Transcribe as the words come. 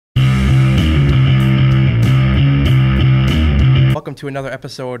to another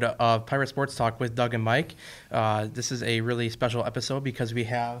episode of Pirate Sports Talk with Doug and Mike. This is a really special episode because we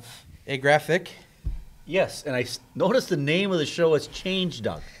have a graphic. Yes, and I noticed the name of the show has changed,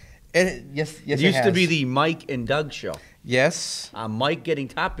 Doug. Yes, it used to be the Mike and Doug Show. Yes. Mike getting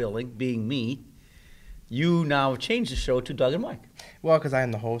top billing, being me. You now changed the show to Doug and Mike. Well, because I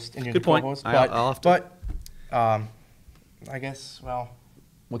am the host and you're Good the point. co-host. I'll have to. I guess, well,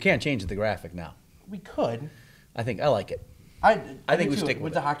 we can't change the graphic now. we could. I like it. I think we too, stick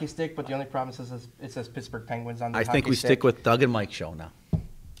with the it. hockey stick, but the only problem is it says Pittsburgh Penguins on the I hockey think we stick. stick with Doug and Mike Show now.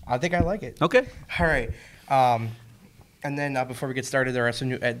 I think I like it. Okay. All right. And then before we get started, there are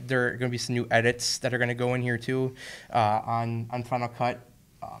some there are going to be some new edits that are going to go in here too on Final Cut.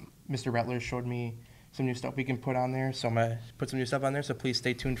 Mr. Rattler showed me some new stuff we can put on there, so I'm going to put some new stuff on there, so please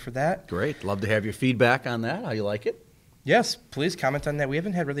stay tuned for that. Great. Love to have your feedback on that, how you like it. Yes, please comment on that. We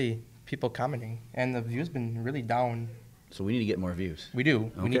haven't had really people commenting, and the view's been really down. So we need to get more views. We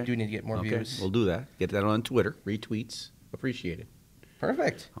do. Okay. We do need to get more views. We'll do that. Get that on Twitter. Retweets. Appreciate it.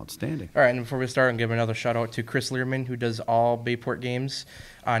 Perfect. Outstanding. All right, and before we start, I'm going to give another shout-out to Chris Learman, who does all Bayport games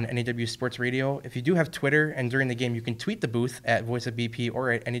on NEW Sports Radio. If you do have Twitter, and during the game, you can tweet the booth at Voice of BP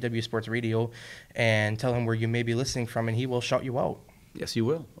or at NEW Sports Radio and tell him where you may be listening from, and he will shout you out. Yes, you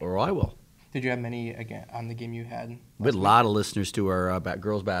will, or I will. Did you have many again on the game you had? We had a lot of listeners to our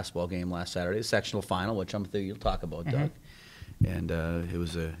girls basketball game last Saturday, the sectional final, which I'm thinking you'll talk about, Doug. And it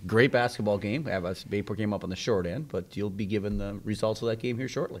was a great basketball game. Bayport came up on the short end, but you'll be given the results of that game here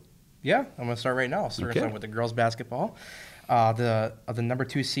shortly. Yeah, I'm going to start right now. Start with the girls basketball. The number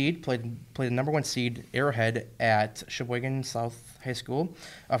 2 seed played the number 1 seed Arrowhead at Sheboygan South High School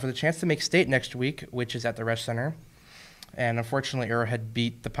for the chance to make state next week, which is at the Resch Center. And unfortunately, Arrowhead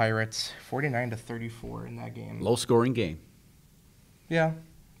beat the Pirates 49-34 in that game. Low scoring game. Yeah,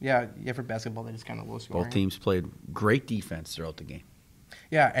 for basketball, that is kind of low scoring. Both teams played great defense throughout the game.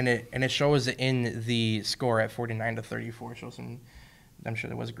 Yeah, and it shows in the score at 49-34. Shows some. I'm sure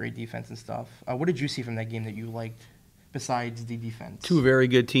there was great defense and stuff. What did you see from that game that you liked besides the defense? Two very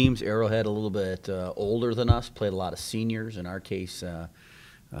good teams. Arrowhead a little bit older than us, played a lot of seniors. In our case,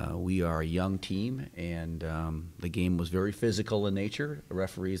 we are a young team, and the game was very physical in nature. The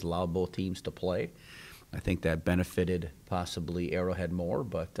referees allowed both teams to play. I think that benefited possibly Arrowhead more,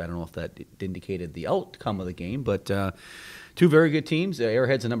 but I don't know if that indicated the outcome of the game. But two very good teams.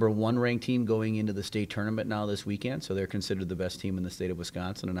 Arrowhead's a number 1 ranked team going into the state tournament now this weekend, so they're considered the best team in the state of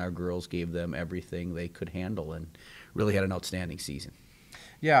Wisconsin, and our girls gave them everything they could handle and really had an outstanding season.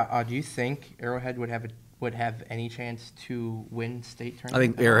 Yeah, do you think Arrowhead would have any chance to win state tournament? I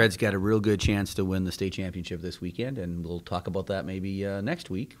think Arrowhead's got a real good chance to win the state championship this weekend, and we'll talk about that maybe next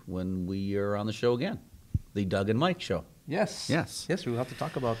week when we are on the show again. The Doug and Mike Show. Yes, we'll have to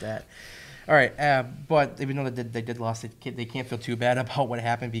talk about that. All right, but even though they did lose, they can't feel too bad about what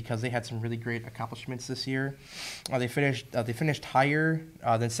happened because they had some really great accomplishments this year. They finished higher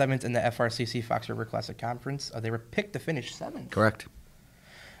than 7th in the FRCC Fox River Classic Conference. They were picked to finish 7th. Correct.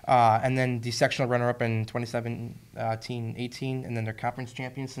 And then the sectional runner-up in 2017-18, and then their conference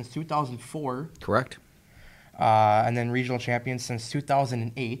champions since 2004. Correct. And then regional champions since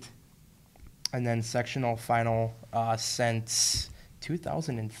 2008. And then sectional final since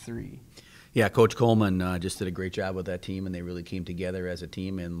 2003. Yeah, Coach Coleman just did a great job with that team, and they really came together as a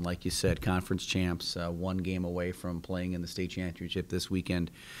team. And like you said, conference champs, 1 game away from playing in the state championship this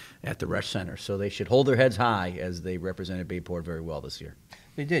weekend at the Resch Center. So they should hold their heads high as they represented Bayport very well this year.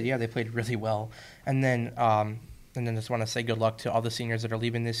 They did, yeah. They played really well. And then just want to say good luck to all the seniors that are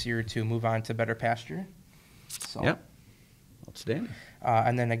leaving this year to move on to better pasture. So. Yep. Outstanding.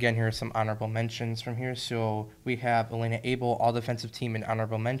 And then again, here are some honorable mentions from here. So we have Elena Abel, all defensive team in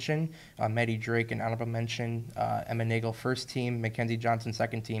honorable mention. Maddie Drake in honorable mention. Emma Nagel, first team. Mackenzie Johnson,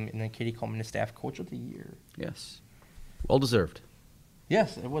 second team. And then Katie Coleman, the staff coach of the year. Yes. Well deserved.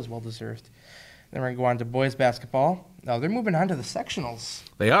 Yes, it was well deserved. Then we're going to go on to boys basketball. They're moving on to the sectionals.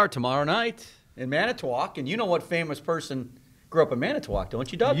 They are tomorrow night in Manitowoc. And you know what famous person grew up in Manitowoc, don't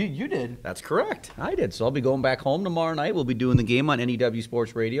you, Doug? You did. That's correct. I did. So I'll be going back home tomorrow night. We'll be doing the game on NEW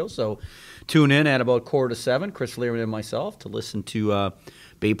Sports Radio. So tune in at about 6:45, Chris Learman and myself, to listen to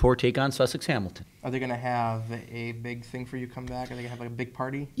Bayport take on Sussex Hamilton. Are they going to have a big thing for you come back? Are they going to have like a big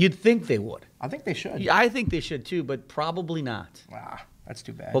party? You'd think they would. I think they should. Yeah, I think they should too, but probably not. That's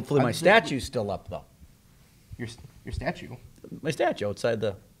too bad. Hopefully my statue's still up, though. Your statue? My statue outside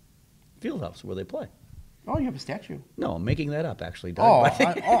the field house where they play. Oh, you have a statue. No, I'm making that up, actually, Doug. I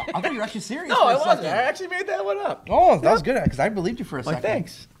thought you were actually serious. No, I wasn't. I actually made that one up. Oh, that was good, because I believed you for a second.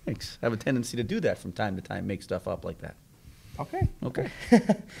 Thanks. I have a tendency to do that from time to time, make stuff up like that. Okay.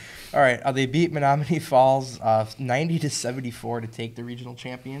 All right, they beat Menominee Falls 90-74 to take the regional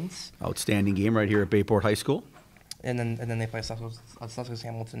champions. Outstanding game right here at Bayport High School. And then they play Sussex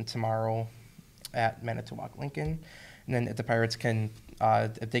Hamilton tomorrow at Manitowoc Lincoln. And then if the Pirates can,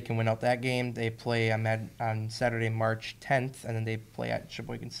 if they can win out that game, they play on Saturday, March 10th, and then they play at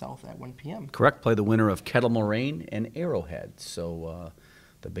Sheboygan South at 1 p.m. Correct. Play the winner of Kettle Moraine and Arrowhead. So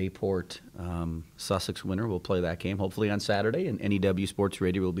the Bayport Sussex winner will play that game hopefully on Saturday, and NEW Sports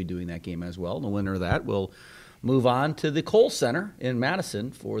Radio will be doing that game as well. And the winner of that will move on to the Cole Center in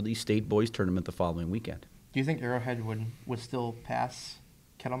Madison for the State Boys Tournament the following weekend. Do you think Arrowhead would still pass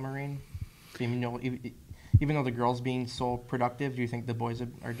Kettle Moraine? Even though the girls being so productive, do you think the boys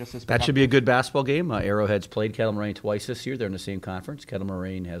are just as productive? That should be a good basketball game. Arrowhead's played Kettle Moraine twice this year. They're in the same conference. Kettle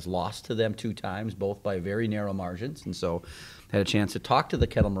Moraine has lost to them 2 times, both by very narrow margins. And so had a chance to talk to the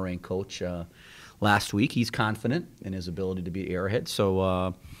Kettle Moraine coach last week. He's confident in his ability to beat Arrowhead.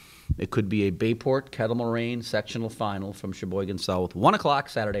 So it could be a Bayport Kettle Moraine sectional final from Sheboygan South, 1 o'clock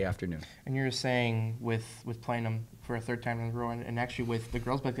Saturday afternoon. And you're saying with playing them for a 3rd time in a row, and actually with the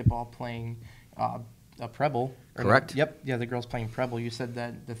girls basketball playing Preble. Correct. Yep. Yeah, the girls playing Preble. You said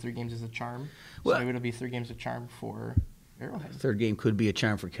that the 3 games is a charm. Well, so maybe it'll be 3 games of charm for Arrowhead. 3rd game could be a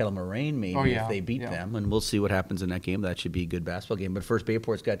charm for Kettle Moraine maybe if they beat them, and we'll see what happens in that game. That should be a good basketball game. But first,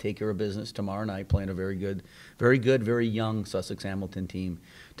 Bayport's got to take care of business tomorrow night, playing a very good, very young Sussex Hamilton team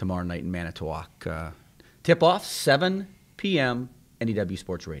tomorrow night in Manitowoc. Tip-off, 7 p.m., NEW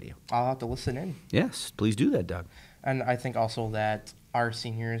Sports Radio. I'll have to listen in. Yes, please do that, Doug. And I think also that our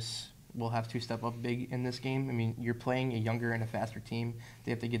seniors will have to step up big in this game. I mean, you're playing a younger and a faster team.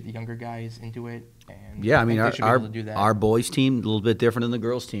 They have to get the younger guys into it. And yeah, I mean, our boys' team, a little bit different than the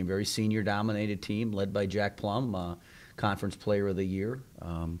girls' team. Very senior-dominated team led by Jack Plum, Conference Player of the Year,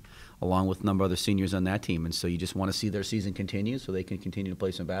 along with a number of other seniors on that team. And so you just want to see their season continue so they can continue to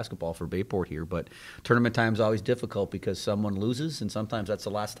play some basketball for Bayport here. But tournament time is always difficult because someone loses, and sometimes that's the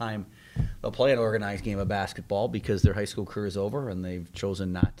last time they'll play an organized game of basketball because their high school career is over and they've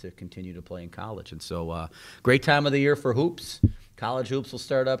chosen not to continue to play in college. And so great time of the year for hoops. College hoops will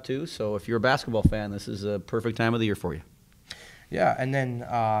start up too. So if you're a basketball fan, this is a perfect time of the year for you. Yeah, and then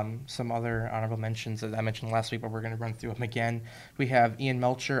some other honorable mentions that I mentioned last week, but we're going to run through them again. We have Ian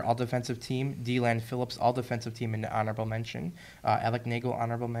Melcher, all-defensive team. D-Land Phillips, all-defensive team in the honorable mention. Alec Nagel,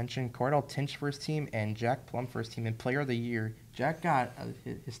 honorable mention. Cordell Tinch, first team. And Jack Plum, first team. And player of the year, Jack got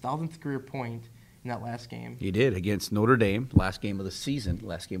his 1,000th career point in that last game. He did against Notre Dame, last game of the season,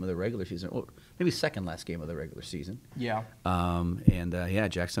 last game of the regular season, or maybe second last game of the regular season. Yeah.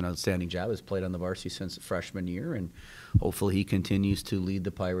 Jack's done an outstanding job. Has played on the varsity since freshman year, and hopefully he continues to lead the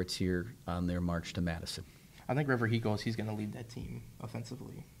Pirates here on their march to Madison. I think wherever he goes, he's going to lead that team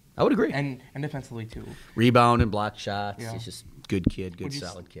offensively. I would agree. And defensively, too. Rebound and block shots. Yeah. He's just good kid,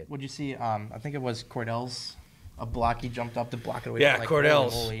 solid kid. Would you see, I think it was Cordell's a block, he jumped up to block it away. Yeah,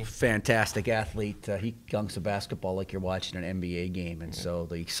 Cordell's fantastic athlete. He gunks a basketball like you're watching an NBA game, and so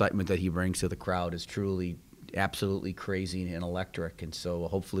the excitement that he brings to the crowd is truly absolutely crazy and electric, and so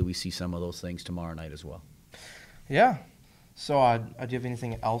hopefully we see some of those things tomorrow night as well. Yeah. So do you have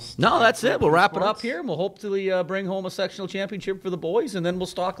anything else? No, that's it. We'll wrap it up here, and we'll hopefully bring home a sectional championship for the boys, and then we'll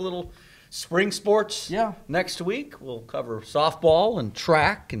talk a little spring sports next week. We'll cover softball and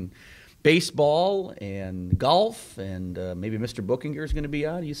track and baseball and golf, and maybe Mr. Bookinger is going to be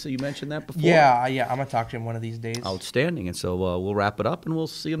on. You mentioned that before. Yeah, I'm going to talk to him one of these days. Outstanding. And so we'll wrap it up, and we'll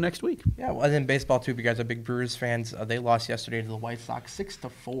see him next week. Yeah, well, and then baseball, too, if you guys are big Brewers fans, they lost yesterday to the White Sox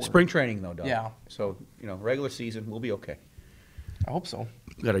 6-4. Spring training, though, Doug. Yeah. So, regular season, we'll be okay. I hope so.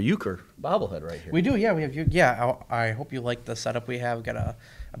 We got a euchre bobblehead right here. We do, yeah. We have yeah. I hope you like the setup we have. We got a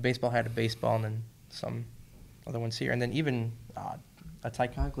baseball hat, a baseball, and then some other ones here. And then even a Ty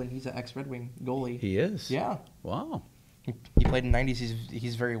Conklin, he's an ex-Red Wing goalie. He is? Yeah. Wow. He played in the 90s.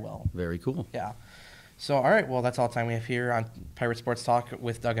 He's very well. Very cool. Yeah. So, all right. Well, that's all the time we have here on Pirate Sports Talk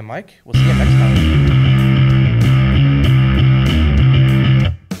with Doug and Mike. We'll see you next time.